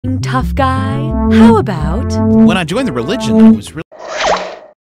tough guy? How about... When I joined the religion, I was really...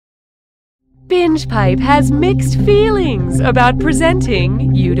 Binge Pipe has mixed feelings about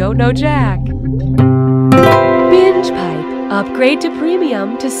presenting You Don't Know Jack. Binge Pipe, upgrade to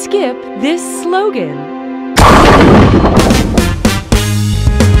premium to skip this slogan.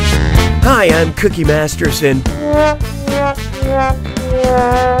 Hi, I'm Cookie Masterson.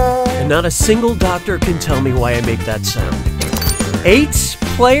 And not a single doctor can tell me why I make that sound. 8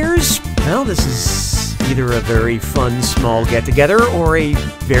 players? Well, this is either a very fun small get-together or a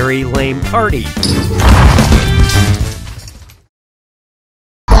very lame party.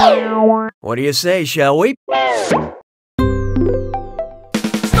 What do you say, shall we? Time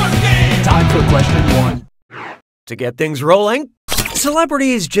for question 1. To get things rolling,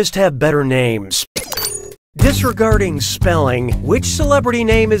 celebrities just have better names. Disregarding spelling, which celebrity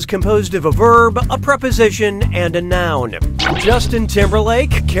name is composed of a verb, a preposition, and a noun? Justin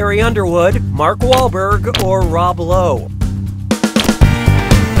Timberlake, Carrie Underwood, Mark Wahlberg, or Rob Lowe?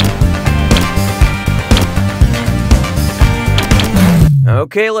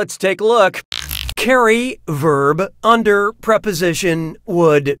 Okay, let's take a look. Carrie, verb, under, preposition,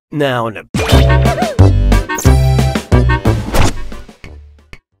 would, noun.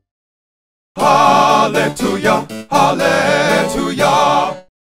 Hallelujah, hallelujah.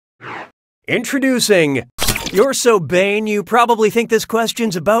 Introducing. You're so Bane, you probably think this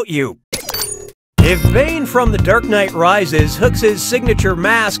question's about you. If Bane from The Dark Knight Rises hooks his signature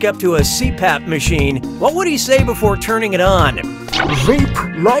mask up to a CPAP machine, what would he say before turning it on?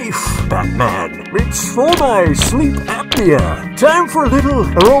 Vape life, Batman. It's for my sleep apnea. Time for a little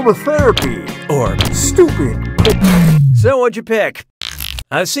aromatherapy. Or, Stupid. so what'd you pick?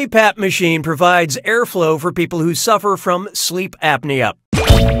 A CPAP machine provides airflow for people who suffer from sleep apnea.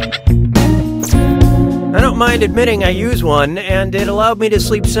 I don't mind admitting I use one, and it allowed me to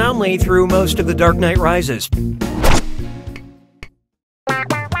sleep soundly through most of The Dark Knight Rises.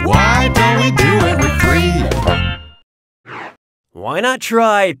 Why don't we do it with 3? Why not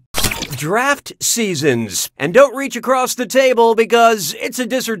try draft seasons? And don't reach across the table because it's a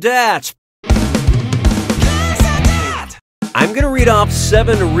dis or dat. I'm gonna read off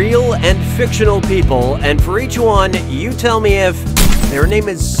 7 real and fictional people, and for each one, you tell me if their name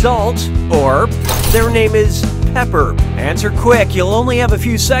is Salt or their name is Pepper. Answer quick, you'll only have a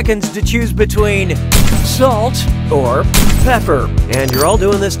few seconds to choose between Salt or Pepper. And you're all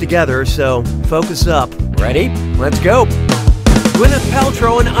doing this together, so focus up. Ready? Let's go. Gwyneth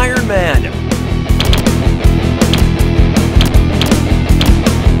Paltrow and Iron Man.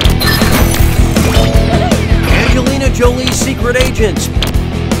 Angelina Jolie's secret agent.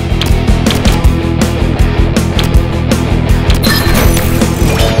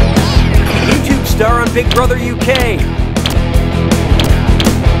 YouTube star on Big Brother UK.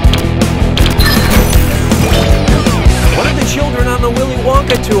 One of the children on the Willy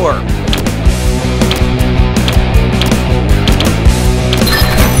Wonka tour.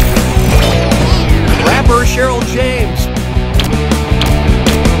 Rapper Cheryl James.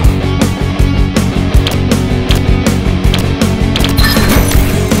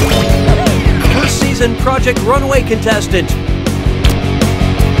 Project Runway contestant.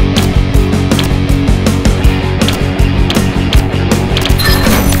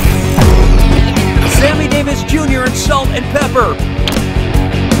 Sammy Davis Jr. and Salt and Pepper.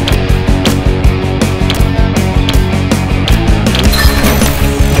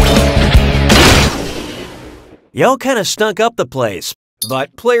 Y'all kind of stunk up the place,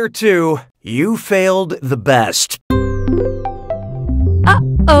 but player 2, you failed the best.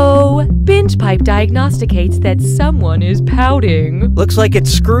 Uh-oh, Binge Pipe diagnosticates that someone is pouting. Looks like it's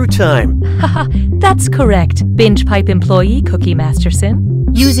screw time. Haha, that's correct, Binge Pipe employee Cookie Masterson.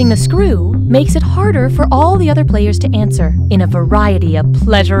 Using the screw makes it harder for all the other players to answer in a variety of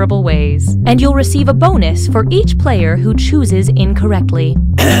pleasurable ways. And you'll receive a bonus for each player who chooses incorrectly.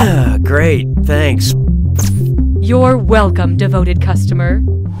 Great, thanks. You're welcome, devoted customer.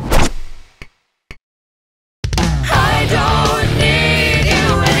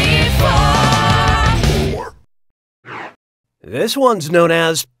 This one's known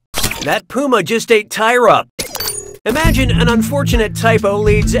as, that Puma just ate Tyra. Imagine an unfortunate typo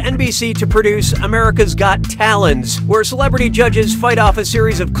leads NBC to produce America's Got Talons, where celebrity judges fight off a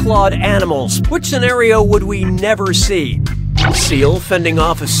series of clawed animals. Which scenario would we never see? Seal fending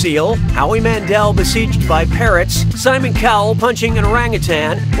off a seal, Howie Mandel besieged by parrots, Simon Cowell punching an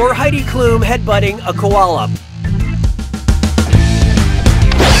orangutan, or Heidi Klum headbutting a koala?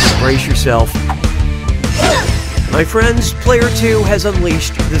 Brace yourself. My friends, player 2 has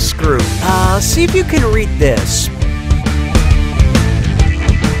unleashed the screw. See if you can read this.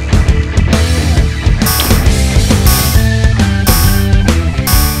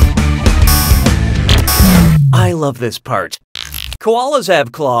 love this part. Koalas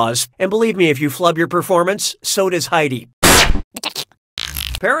have claws, and believe me, if you flub your performance, so does Heidi.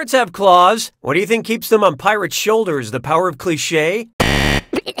 Parrots have claws. What do you think keeps them on pirates' shoulders? The power of cliché?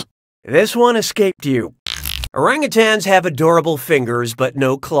 This one escaped you. Orangutans have adorable fingers, but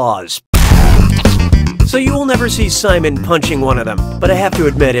no claws. So you will never see Simon punching one of them, but I have to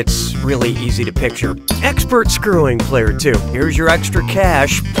admit it's really easy to picture. Expert screwing, player 2. Here's your extra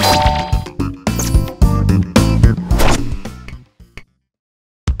cash.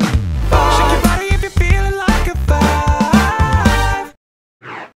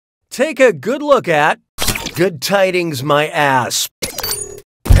 Take a good look at Good Tidings My Ass.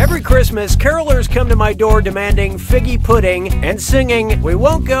 Every Christmas, carolers come to my door demanding figgy pudding and singing, "We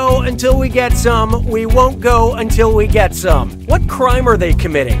won't go until we get some, we won't go until we get some." What crime are they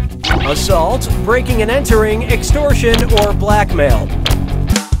committing? Assault, breaking and entering, extortion, or blackmail?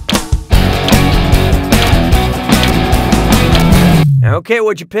 Okay,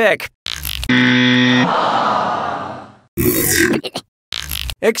 what'd you pick?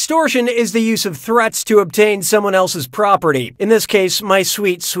 Extortion is the use of threats to obtain someone else's property. In this case, my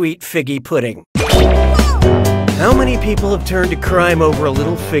sweet, sweet figgy pudding. How many people have turned to crime over a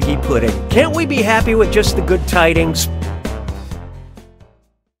little figgy pudding? Can't we be happy with just the good tidings?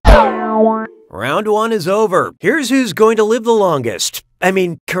 Round 1 is over. Here's who's going to live the longest. I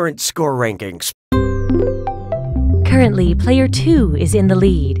mean, current score rankings. Currently, player 2 is in the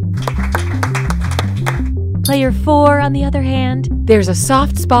lead. Player 4, on the other hand, there's a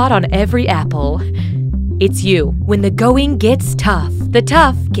soft spot on every apple. It's you. When the going gets tough, the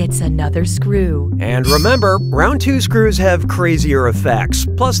tough gets another screw. And remember, round 2 screws have crazier effects.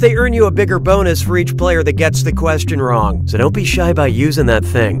 Plus, they earn you a bigger bonus for each player that gets the question wrong. So don't be shy by using that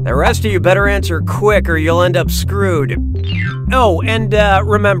thing. The rest of you better answer quick or you'll end up screwed. Oh, and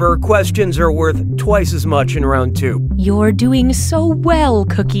remember, questions are worth twice as much in round 2. You're doing so well,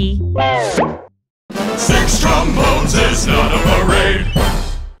 Cookie. 6 trombones is not a parade.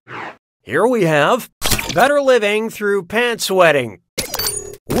 Here we have Better Living Through Pants Sweating.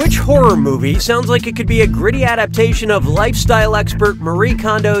 Which horror movie sounds like it could be a gritty adaptation of lifestyle expert Marie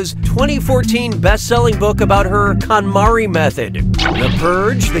Kondo's 2014 best-selling book about her KonMari method? The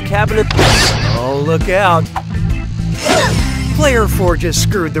Purge, The Cabinet... Oh, look out. Player 4 just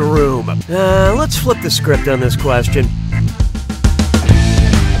screwed the room. Let's flip the script on this question.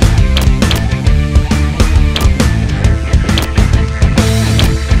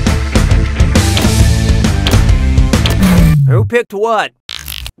 Who picked what?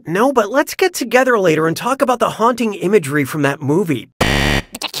 No, but let's get together later and talk about the haunting imagery from that movie.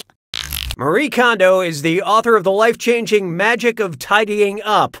 Marie Kondo is the author of The Life-Changing Magic of Tidying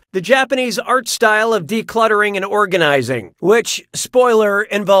Up, the Japanese art style of decluttering and organizing, which, spoiler,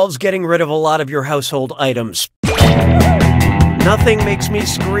 involves getting rid of a lot of your household items. Nothing makes me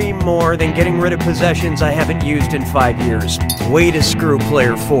scream more than getting rid of possessions I haven't used in 5 years. Way to screw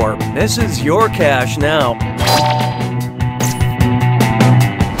player 4. This is your cash now.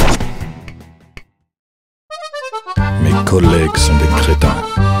 Mes collègues sont des crétins.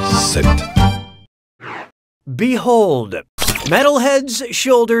 7. Behold, metalheads,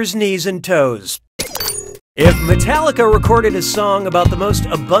 shoulders, knees, and toes. If Metallica recorded a song about the most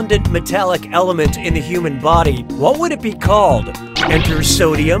abundant metallic element in the human body, what would it be called? Enter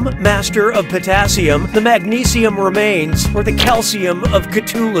sodium, master of potassium, the magnesium remains, or the calcium of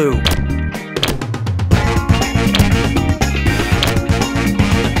Cthulhu.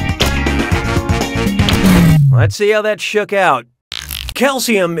 Let's see how that shook out.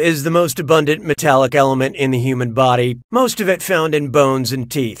 Calcium is the most abundant metallic element in the human body, most of it found in bones and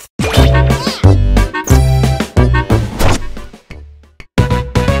teeth.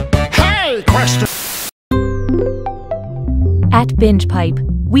 Hey, question. At Binge Pipe,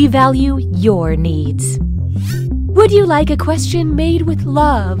 we value your needs. Would you like a question made with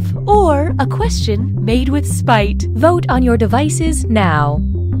love or a question made with spite? Vote on your devices now.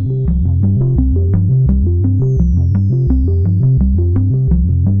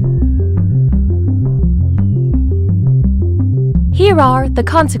 Here are the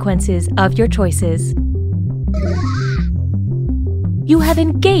consequences of your choices. You have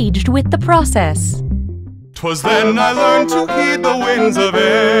engaged with the process. 'Twas then I learned to heed the winds of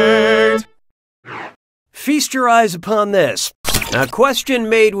 8. Feast your eyes upon this. A question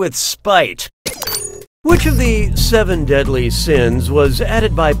made with spite. Which of the 7 deadly sins was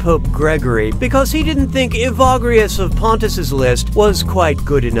added by Pope Gregory because he didn't think Evagrius of Pontus's list was quite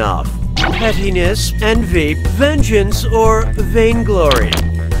good enough? Pettiness, envy, vengeance, or vainglory?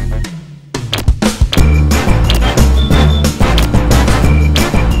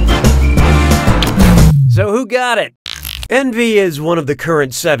 So who got it. Envy is one of the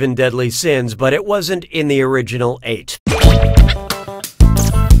current 7 deadly sins, but it wasn't in the original 8.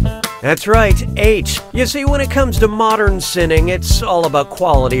 That's right, 8. You see, when it comes to modern sinning, it's all about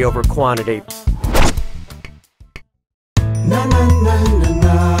quality over quantity.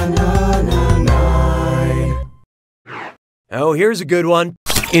 Oh, here's a good one.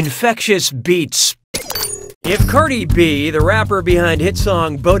 Infectious beats. If Cardi B, the rapper behind hit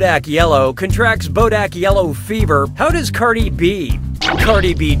song Bodak Yellow, contracts Bodak Yellow fever, how does Cardi B?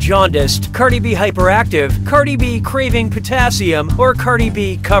 Cardi B jaundiced, Cardi B hyperactive, Cardi B craving potassium, or Cardi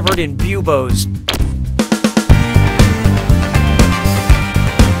B covered in buboes?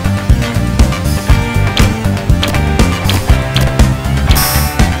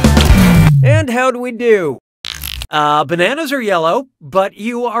 And how'd we do? Bananas are yellow, but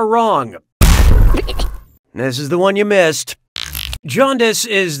you are wrong. This is the one you missed. Jaundice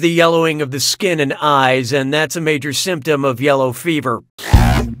is the yellowing of the skin and eyes, and that's a major symptom of yellow fever.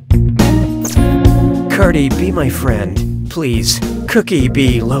 Cardi, be my friend. Please. Cookie,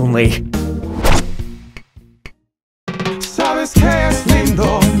 be lonely. Sabes que es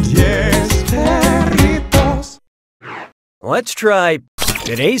lindo, 10 perritos. Let's try.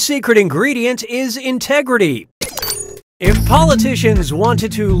 Today's secret ingredient is integrity. If politicians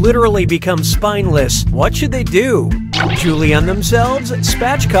wanted to literally become spineless, what should they do? Julienne themselves,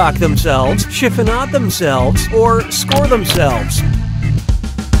 spatchcock themselves, chiffonade themselves, or score themselves?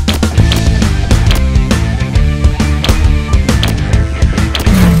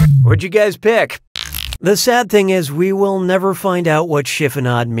 What'd you guys pick? The sad thing is we will never find out what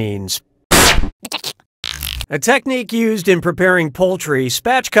chiffonade means. A technique used in preparing poultry,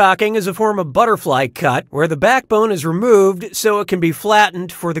 spatchcocking is a form of butterfly cut where the backbone is removed so it can be flattened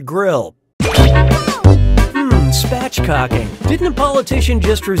for the grill. Spatchcocking. Didn't a politician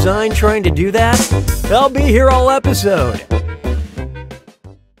just resign trying to do that? I'll be here all episode.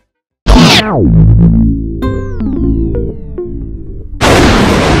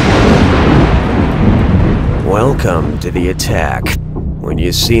 Welcome to the attack. When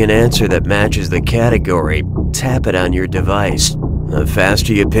you see an answer that matches the category, tap it on your device. The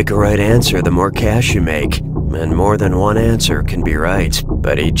faster you pick a right answer, the more cash you make. And more than one answer can be right.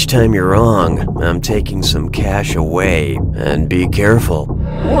 But each time you're wrong, I'm taking some cash away. And be careful.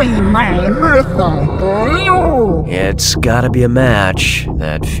 It's gotta be a match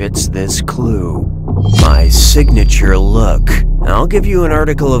that fits this clue. My signature look. I'll give you an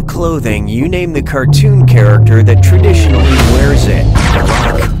article of clothing. You name the cartoon character that traditionally wears it. Good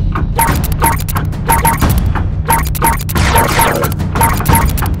luck.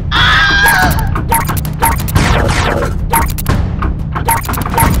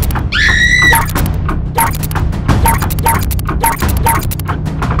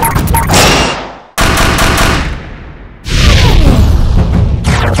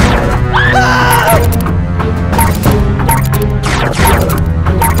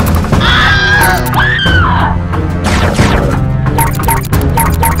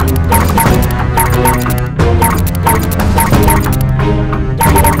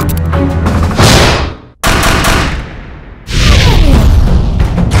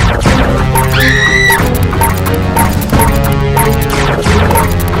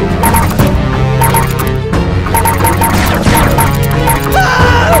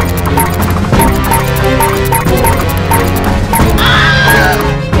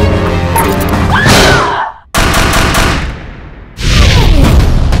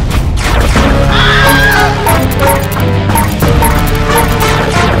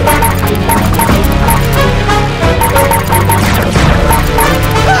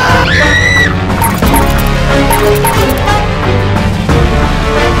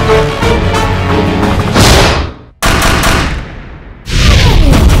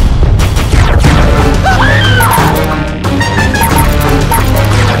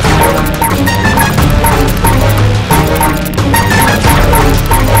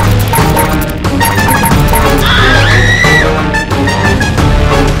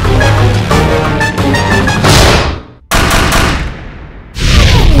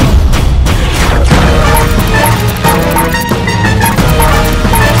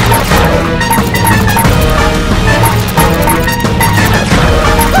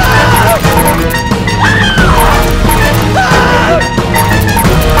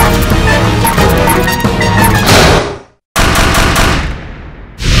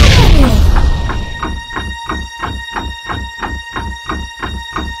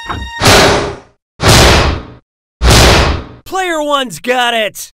 Player one's got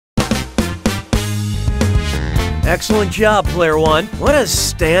it! Excellent job, Player One. What a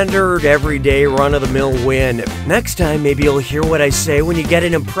standard, everyday, run-of-the-mill win. Next time, maybe you'll hear what I say when you get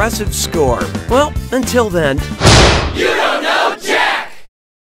an impressive score. Well, until then... You don't know Jack!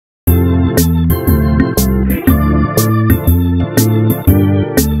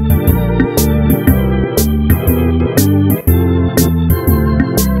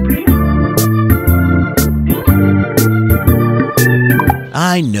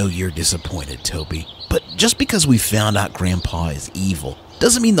 I know you're disappointed, Toby, but just because we found out Grandpa is evil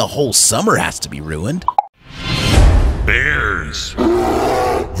doesn't mean the whole summer has to be ruined. Bears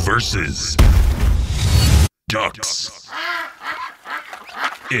versus ducks.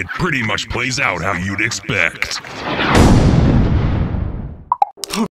 It pretty much plays out how you'd expect.